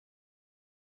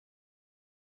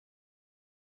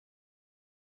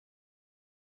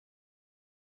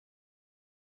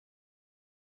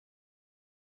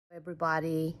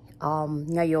Everybody,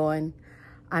 ngayon,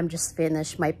 I'm just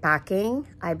finished my packing.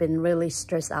 I've been really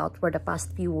stressed out for the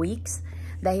past few weeks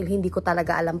dahil hindi ko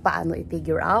talaga alam paano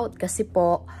i-figure out. Kasi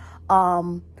po,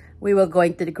 we were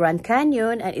going to the Grand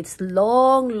Canyon and it's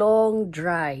long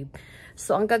drive.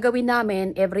 So, ang gagawin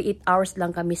namin, every 8 hours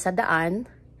lang kami sa daan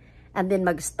and then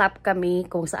mag-stop kami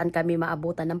kung saan kami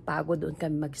maabutan ng pagod, doon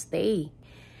kami magstay.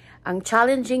 Ang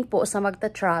challenging po sa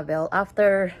magta-travel,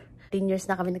 after 10 years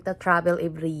na kami nagta-travel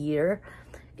every year.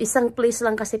 Isang place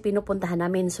lang kasi pinupuntahan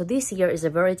namin. So this year is a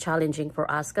very challenging for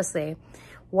us kasi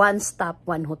one stop,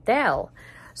 one hotel.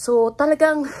 So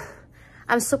talagang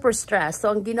I'm super stressed.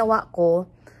 So ang ginawa ko,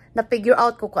 na-figure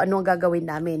out ko kung ano ang gagawin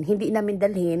namin. Hindi namin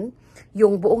dalhin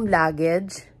yung buong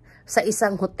luggage sa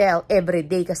isang hotel every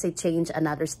day kasi change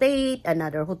another state,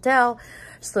 another hotel.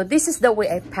 So this is the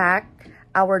way I pack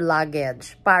our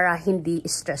luggage para hindi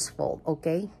stressful,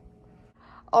 okay?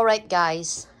 Alright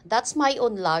guys, that's my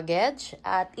own luggage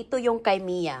at ito yung kay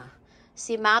Mia.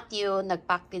 Si Matthew,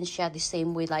 nagpack din siya the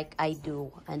same way like I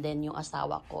do. And then yung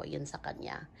asawa ko, yun sa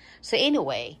kanya. So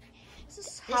anyway, this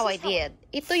is how I did.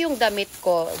 Ito yung damit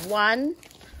ko. One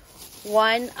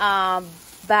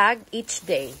bag each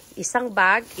day. Isang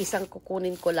bag, isang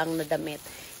kukunin ko lang na damit.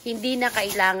 Hindi na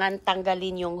kailangan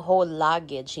tanggalin yung whole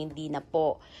luggage. Hindi na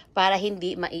po. Para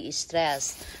hindi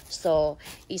mai-stress. So,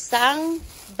 isang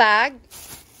bag,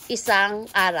 isang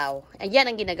araw.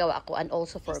 Ayan ang ginagawa ko. And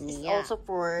also for Mia. Also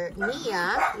for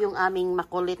Mia, yung aming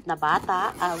makulit na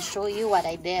bata. I'll show you what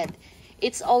I did.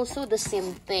 It's also the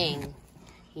same thing.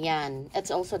 Yan.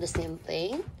 It's also the same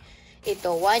thing.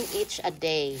 Ito, 1 each a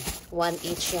day. 1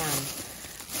 each yan.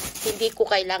 Hindi ko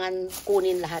kailangan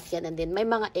kunin lahat yan. And then, may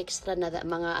mga extra na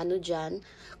mga ano dyan.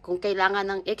 Kung kailangan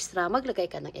ng extra,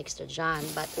 maglagay ka ng extra dyan.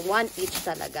 But 1 each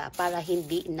talaga. Para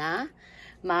hindi na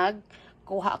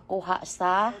kuha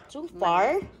sa too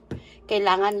far.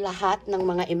 Kailangan lahat ng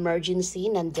mga emergency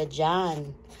nandiyan dyan.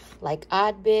 Like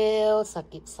Advil,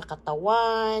 sakit sa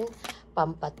katawan,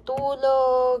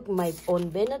 pampatulog, my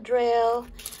own Benadryl.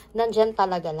 Nandyan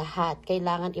talaga lahat.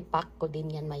 Kailangan ipack ko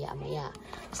din yan maya-maya.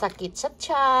 Sakit sa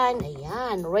tiyan,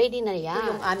 ayan, ready na yan.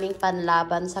 Ito yung aming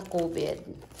panlaban sa COVID.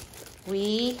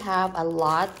 We have a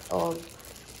lot of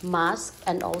mask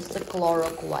and also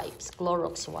Clorox wipes.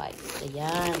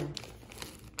 Ayan.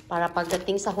 Para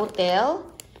pagdating sa hotel,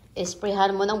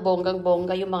 sprayhan mo ng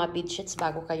bonggang-bongga yung mga bedsheets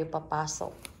bago kayo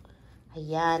papasok.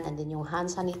 Ayan. And then yung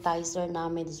hand sanitizer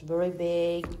namin is very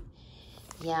big.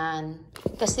 Yan.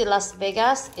 Kasi Las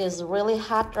Vegas is really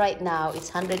hot right now. It's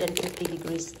 150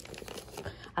 degrees.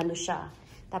 Ano siya.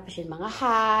 Tapos yung mga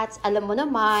hats. Alam mo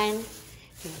naman,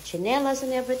 yung chinelas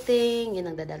and everything. Yun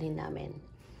ang dadalhin namin.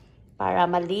 Para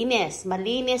malinis.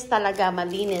 Malinis talaga.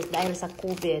 Malinis dahil sa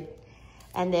COVID.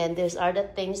 And then, there's other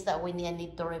things that we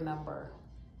need to remember.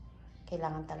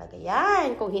 Kailangan talaga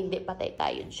yan. Kung hindi, patay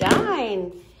tayo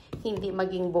dyan. Hindi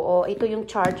maging buo. Ito yung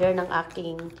charger ng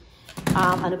aking,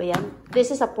 ano ba yan?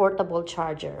 This is a portable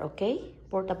charger, okay?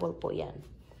 Portable po yan.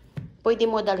 Pwede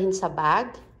mo dalhin sa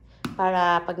bag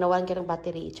para pag nawalan ka ng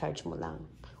battery, i-charge mo lang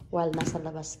while nasa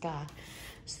labas ka.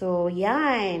 So,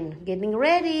 yan. Getting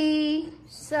ready.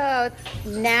 So,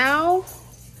 now,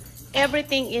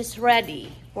 everything is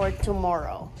ready for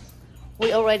tomorrow.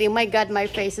 We already, my God, my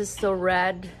face is so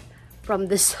red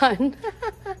from the sun.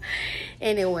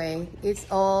 Anyway, it's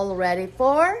all ready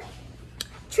for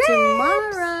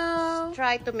tomorrow.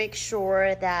 Try to make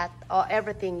sure that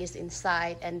everything is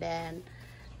inside, and then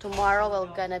tomorrow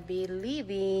we're gonna be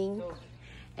leaving,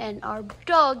 and our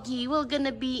doggy will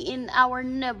gonna be in our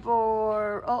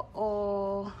neighbor.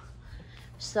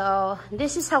 So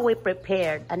this is how we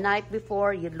prepared. A night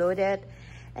before, you load it.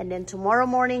 And then tomorrow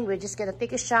morning, we're just gonna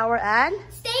take a shower and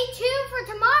stay tuned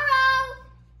for tomorrow.